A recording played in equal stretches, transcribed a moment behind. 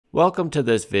Welcome to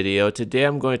this video. Today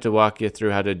I'm going to walk you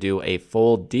through how to do a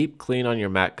full deep clean on your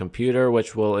Mac computer,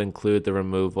 which will include the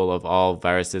removal of all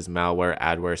viruses, malware,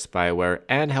 adware, spyware,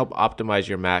 and help optimize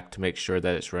your Mac to make sure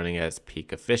that it's running at its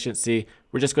peak efficiency.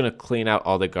 We're just going to clean out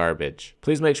all the garbage.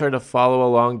 Please make sure to follow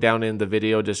along down in the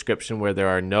video description where there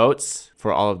are notes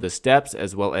for all of the steps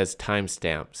as well as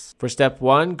timestamps. For step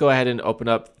 1, go ahead and open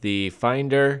up the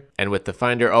Finder, and with the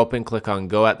Finder open, click on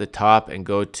Go at the top and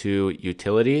go to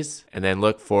Utilities, and then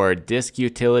look for Disk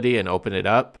Utility and open it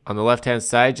up. On the left hand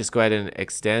side, just go ahead and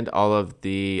extend all of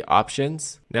the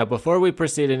options. Now before we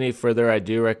proceed any further, I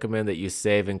do recommend that you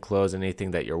save and close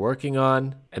anything that you're working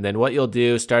on. And then what you'll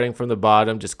do, starting from the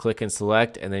bottom, just click and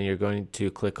select, and then you're going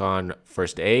to click on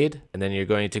First Aid, and then you're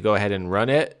going to go ahead and run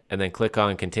it, and then click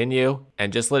on Continue,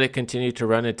 and just let it continue to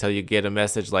run until you get a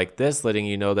message like this letting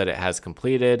you know that it has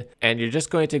completed. And you're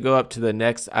just going to go up to the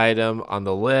next item on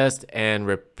the list and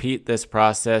repeat this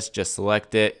process. Just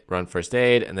select it, run First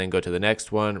Aid, and then go to the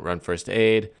next one, run First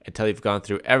Aid, until you've gone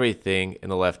through everything in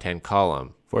the left-hand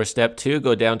column. For step 2,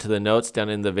 go down to the notes down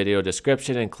in the video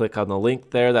description and click on the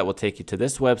link there. That will take you to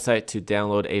this website to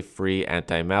download a free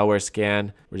anti-malware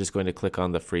scan. We're just going to click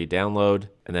on the free download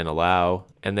and then allow.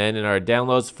 And then in our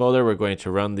downloads folder, we're going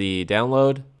to run the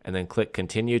download and then click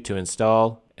continue to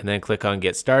install. And then click on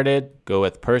get started, go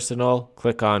with personal,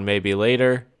 click on maybe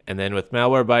later. And then with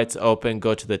Malwarebytes open,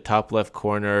 go to the top left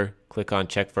corner, click on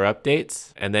check for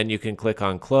updates. And then you can click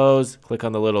on close, click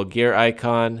on the little gear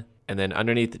icon. And then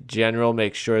underneath general,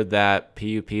 make sure that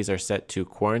PUPs are set to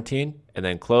quarantine, and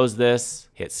then close this,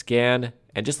 hit scan,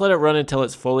 and just let it run until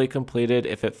it's fully completed.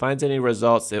 If it finds any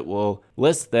results, it will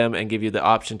list them and give you the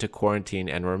option to quarantine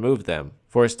and remove them.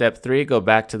 For step 3, go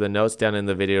back to the notes down in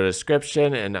the video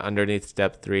description, and underneath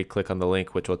step 3, click on the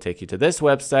link which will take you to this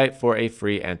website for a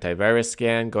free antivirus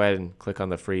scan. Go ahead and click on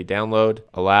the free download,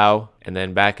 allow, and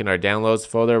then back in our downloads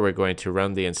folder, we're going to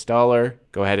run the installer.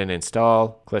 Go ahead and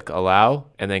install, click allow,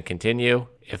 and then continue.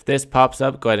 If this pops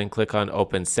up, go ahead and click on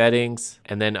Open Settings,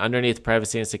 and then underneath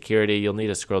Privacy and Security, you'll need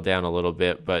to scroll down a little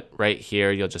bit, but right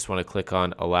here, you'll just want to click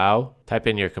on Allow, type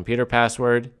in your computer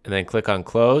password, and then click on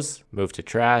Close, move to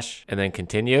Trash, and then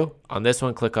Continue. On this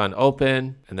one, click on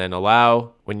Open, and then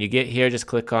Allow. When you get here, just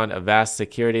click on Avast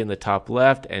Security in the top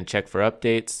left and check for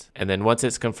updates. And then once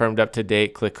it's confirmed up to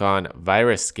date, click on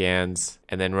Virus Scans,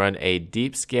 and then run a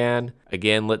deep scan.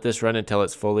 Again, let this run until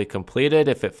it's fully completed.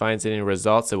 If it finds any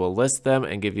results, it will list them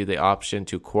and give you the option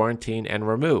to quarantine and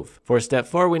remove. For step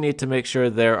 4, we need to make sure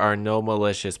there are no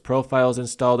malicious profiles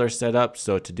installed or set up.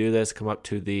 So to do this, come up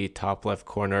to the top left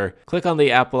corner, click on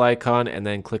the Apple icon, and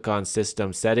then click on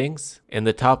System Settings. In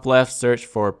the top left, search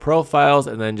for Profiles,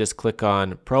 and then just click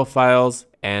on Profiles.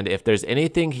 And if there's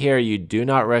anything here you do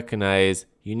not recognize,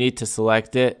 you need to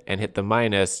select it and hit the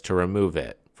minus to remove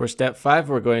it. For step 5,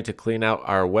 we're going to clean out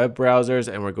our web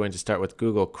browsers, and we're going to start with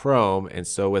Google Chrome. And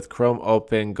so with Chrome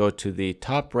open, go to the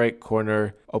top right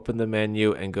corner, open the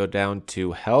menu, and go down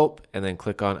to Help, and then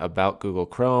click on About Google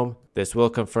Chrome. This will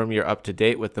confirm you're up to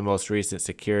date with the most recent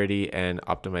security and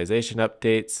optimization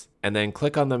updates. And then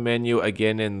click on the menu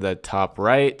again in the top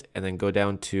right, and then go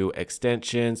down to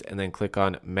Extensions, and then click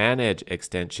on Manage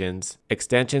Extensions.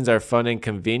 Extensions are fun and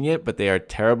convenient, but they are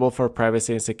terrible for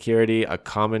privacy and security, a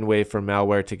common way for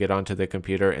malware to get onto the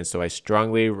computer, and so I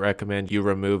strongly recommend you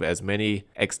remove as many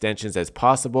extensions as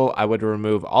possible. I would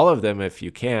remove all of them if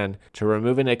you can. To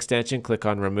remove an extension, click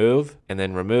on Remove, and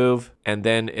then Remove. And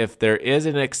then if there is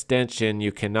an extension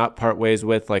you cannot part ways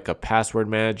with, like a password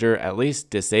manager, at least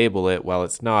disable it while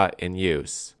it's not in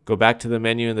use. Go back to the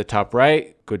menu in the top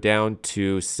right, go down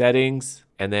to Settings,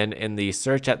 and then in the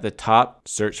search at the top,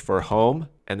 search for Home.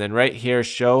 And then right here,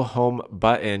 Show Home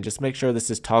button. Just make sure this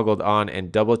is toggled on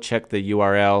and double check the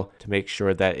URL to make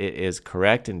sure that it is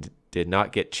correct and did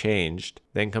not get changed.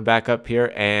 Then come back up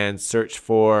here and search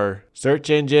for Search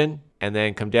Engine. And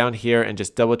then come down here and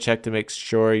just double check to make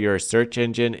sure your search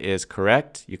engine is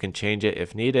correct. You can change it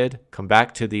if needed. Come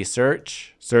back to the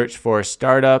search for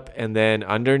startup, and then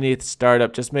underneath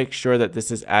startup, just make sure that this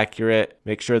is accurate.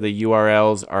 Make sure the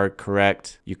URLs are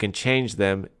correct. You can change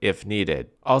them if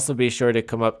needed. Also be sure to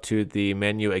come up to the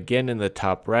menu again in the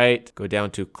top right, go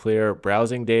down to clear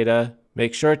browsing data.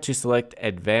 Make sure to select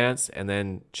Advanced and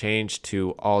then change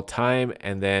to All Time,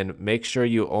 and then make sure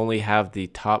you only have the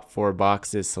top 4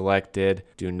 boxes selected.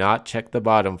 Do not check the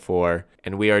bottom 4.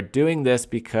 And we are doing this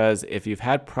because if you've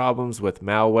had problems with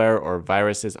malware or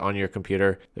viruses on your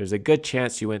computer, there's a good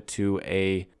chance you went to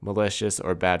a malicious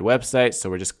or bad website. So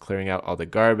we're just clearing out all the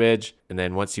garbage. And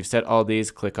then once you've set all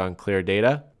these, click on Clear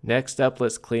Data. Next up,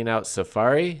 let's clean out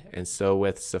Safari. And so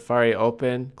with Safari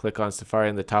open, click on Safari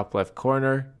in the top left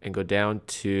corner and go down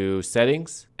to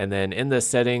Settings. And then in the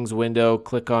Settings window,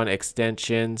 click on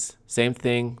Extensions. Same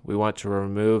thing, we want to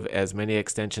remove as many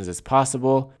extensions as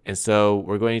possible. And so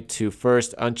we're going to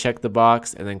first uncheck the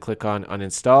box and then click on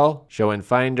Uninstall, Show in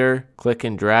Finder, click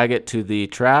and drag it to the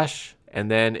trash. And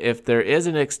then if there is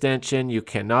an extension you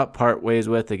cannot part ways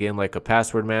with, again like a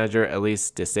password manager, at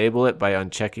least disable it by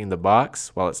unchecking the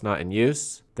box while it's not in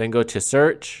use. Then go to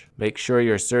Search, make sure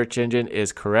your search engine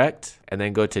is correct, and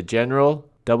then go to General.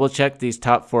 Double check these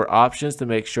top 4 options to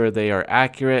make sure they are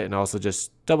accurate, and also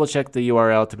just double check the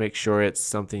URL to make sure it's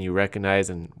something you recognize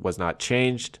and was not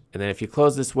changed. And then if you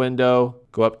close this window,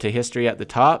 go up to History at the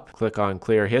top, click on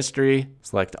Clear History,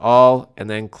 select All, and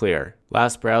then Clear.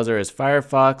 Last browser is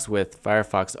Firefox. With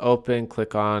Firefox open,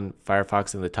 click on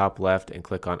Firefox in the top left and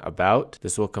click on About.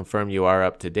 This will confirm you are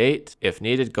up to date. If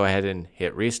needed, go ahead and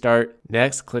hit Restart.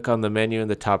 Next, click on the menu in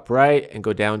the top right and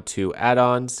go down to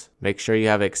Add-ons. Make sure you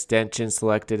have extensions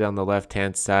selected on the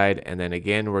left-hand side, and then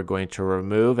again, we're going to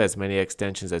remove as many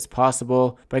extensions as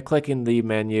possible by clicking the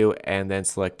menu and then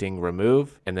selecting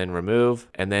Remove, and then Remove,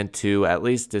 and then to at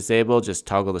least disable, just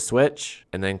toggle the switch,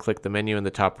 and then click the menu in the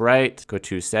top right, go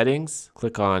to Settings,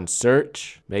 click on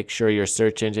Search, make sure your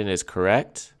search engine is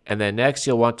correct. And then next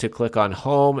you'll want to click on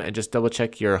Home and just double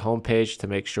check your home page to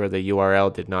make sure the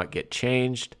URL did not get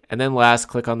changed. And then last,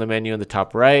 click on the menu in the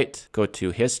top right, go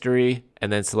to History,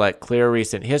 and then select Clear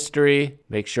Recent History.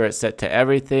 Make sure it's set to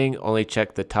everything, only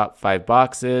check the top 5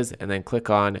 boxes, and then click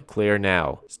on Clear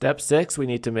Now. Step 6, we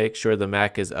need to make sure the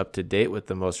Mac is up to date with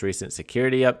the most recent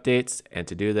security updates. And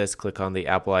to do this, click on the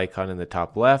Apple icon in the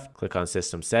top left, click on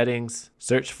System Settings,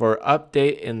 search for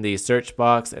Update in the search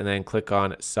box, and then click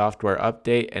on Software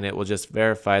Update, and it will just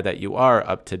verify that you are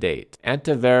up to date. And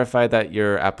to verify that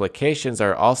your applications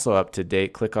are also up to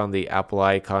date, click on the Apple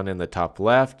icon in the top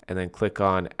left, and then click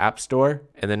on App Store.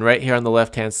 And then right here on the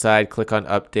left hand side, click on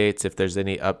Updates. If there's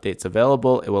any updates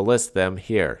available, it will list them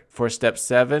here. For step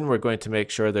 7, we're going to make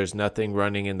sure there's nothing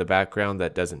running in the background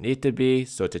that doesn't need to be.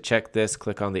 So to check this,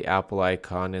 click on the Apple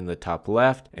icon in the top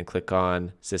left and click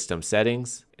on System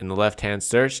Settings. In the left-hand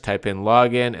search, type in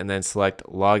login and then select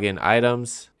login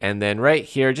items. And then right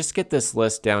here, just get this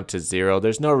list down to 0.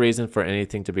 There's no reason for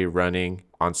anything to be running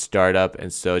on startup,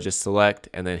 and so just select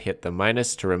and then hit the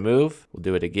minus to remove. We'll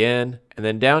do it again. And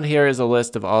then down here is a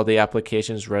list of all the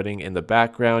applications running in the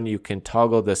background. You can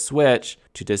toggle the switch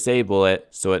to disable it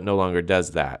so it no longer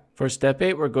does that. For step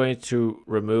 8, we're going to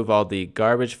remove all the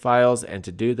garbage files, and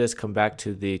to do this, come back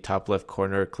to the top left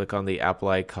corner, click on the Apple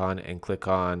icon and click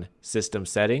on System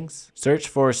Settings. Search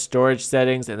for Storage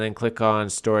Settings and then click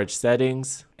on Storage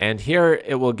Settings. And here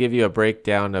it will give you a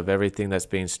breakdown of everything that's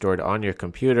being stored on your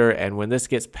computer, and when this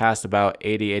gets past about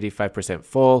 80-85%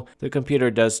 full, the computer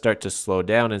does start to slow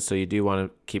down, and so you do want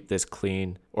to keep this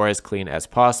clean or as clean as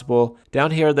possible.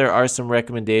 Down here there are some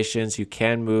recommendations. You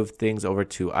can move things over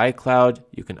to iCloud,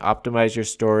 you can optimize your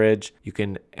storage, you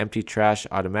can empty trash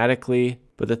automatically.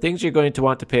 But the things you're going to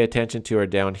want to pay attention to are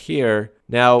down here.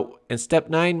 Now, in step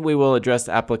 9, we will address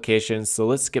applications, so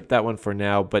let's skip that one for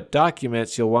now. But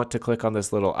documents, you'll want to click on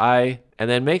this little I, and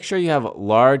then make sure you have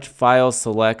large files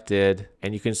selected,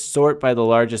 and you can sort by the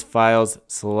largest files,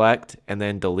 select, and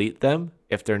then delete them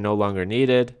if they're no longer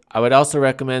needed. I would also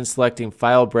recommend selecting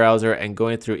File Browser and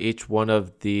going through each one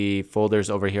of the folders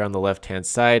over here on the left-hand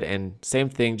side, and same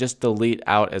thing, just delete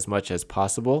out as much as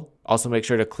possible. Also make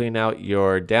sure to clean out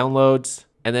your downloads.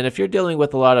 And then if you're dealing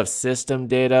with a lot of system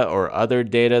data or other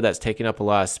data that's taking up a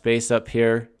lot of space up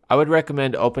here, I would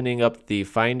recommend opening up the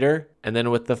Finder. And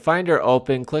then with the Finder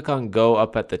open, click on Go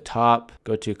up at the top,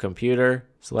 go to Computer,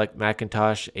 select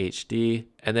Macintosh HD,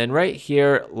 and then right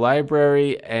here,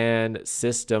 Library and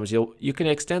Systems. You can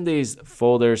extend these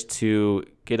folders to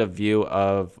get a view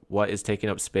of what is taking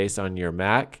up space on your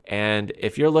Mac. And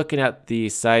if you're looking at the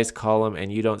size column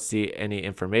and you don't see any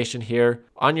information here,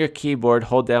 on your keyboard,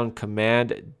 hold down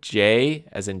Command J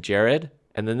as in Jared.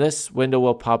 And then this window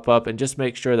will pop up, and just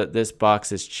make sure that this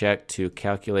box is checked to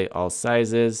calculate all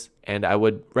sizes. And I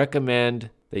would recommend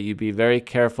that you be very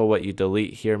careful what you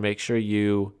delete here. Make sure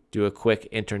you do a quick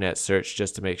internet search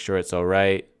just to make sure it's all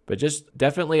right. But just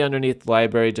definitely underneath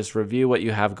library, just review what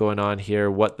you have going on here,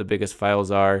 what the biggest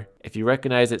files are. If you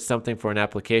recognize it's something for an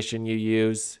application you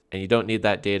use and you don't need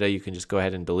that data, you can just go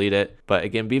ahead and delete it. But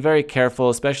again, be very careful,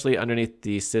 especially underneath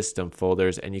the system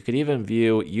folders. And you could even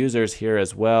view users here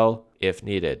as well. if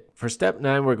needed. For step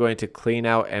 9, we're going to clean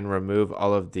out and remove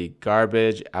all of the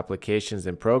garbage applications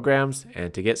and programs.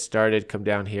 And to get started, come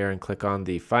down here and click on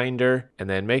the Finder, and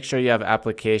then make sure you have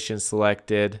applications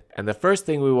selected. And the first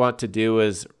thing we want to do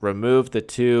is remove the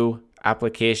 2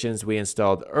 applications we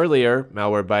installed earlier,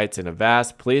 Malwarebytes and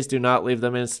Avast. Please do not leave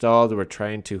them installed. We're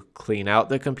trying to clean out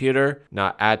the computer,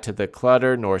 not add to the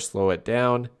clutter nor slow it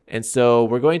down. And so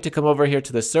we're going to come over here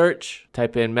to the search,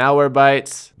 type in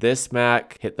Malwarebytes, this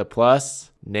Mac, hit the plus,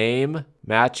 name,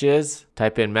 matches,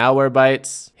 type in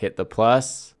Malwarebytes, hit the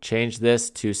plus, change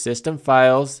this to system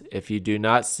files. If you do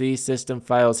not see system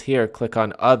files here, click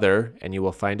on other and you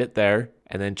will find it there.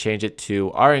 And then change it to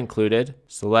are included.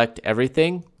 Select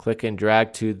everything, click and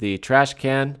drag to the trash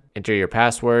can, enter your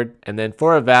password. And then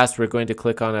for Avast, we're going to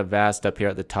click on Avast up here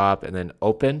at the top and then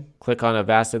open. Click on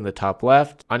Avast in the top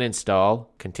left, uninstall,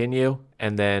 continue,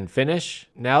 and then finish.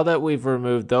 Now that we've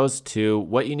removed those 2,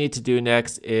 what you need to do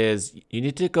next is you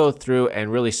need to go through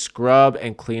and really scrub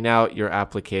and clean out your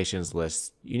applications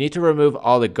list. You need to remove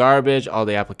all the garbage, all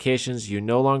the applications you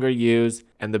no longer use.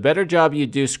 And the better job you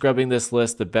do scrubbing this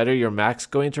list, the better your Mac's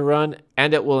going to run,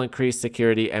 and it will increase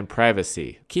security and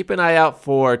privacy. Keep an eye out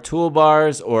for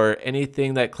toolbars or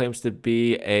anything that claims to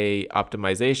be a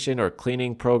optimization or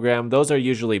cleaning program. Those are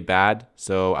usually bad,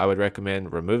 so I would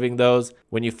recommend removing those.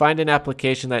 When you find an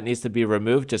application that needs to be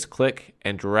removed, just click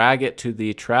and drag it to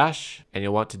the trash, and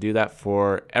you'll want to do that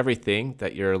for everything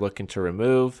that you're looking to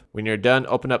remove. When you're done,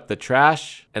 open up the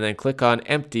trash and then click on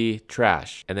empty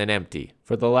trash and then empty.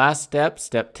 For the last step,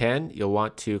 step 10, you'll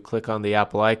want to click on the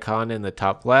Apple icon in the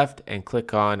top left and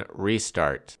click on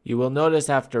restart. You will notice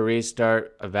after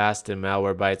restart, Avast and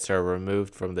Malwarebytes are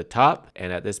removed from the top,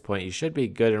 and at this point you should be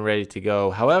good and ready to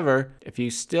go. However, if you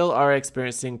still are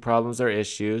experiencing problems or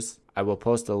issues, I will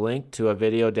post a link to a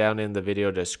video down in the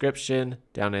video description,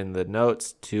 down in the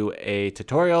notes, to a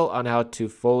tutorial on how to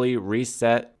fully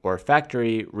reset or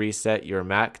factory reset your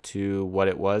Mac to what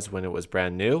it was when it was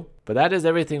brand new. But that is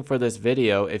everything for this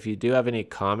video. If you do have any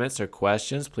comments or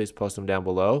questions, please post them down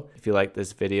below. If you like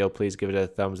this video, please give it a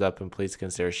thumbs up and please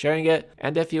consider sharing it.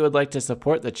 And if you would like to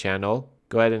support the channel,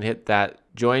 go ahead and hit that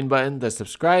join button, the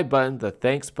subscribe button, the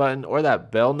thanks button, or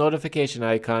that bell notification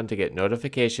icon to get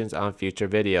notifications on future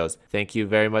videos. Thank you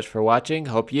very much for watching.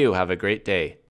 Hope you have a great day.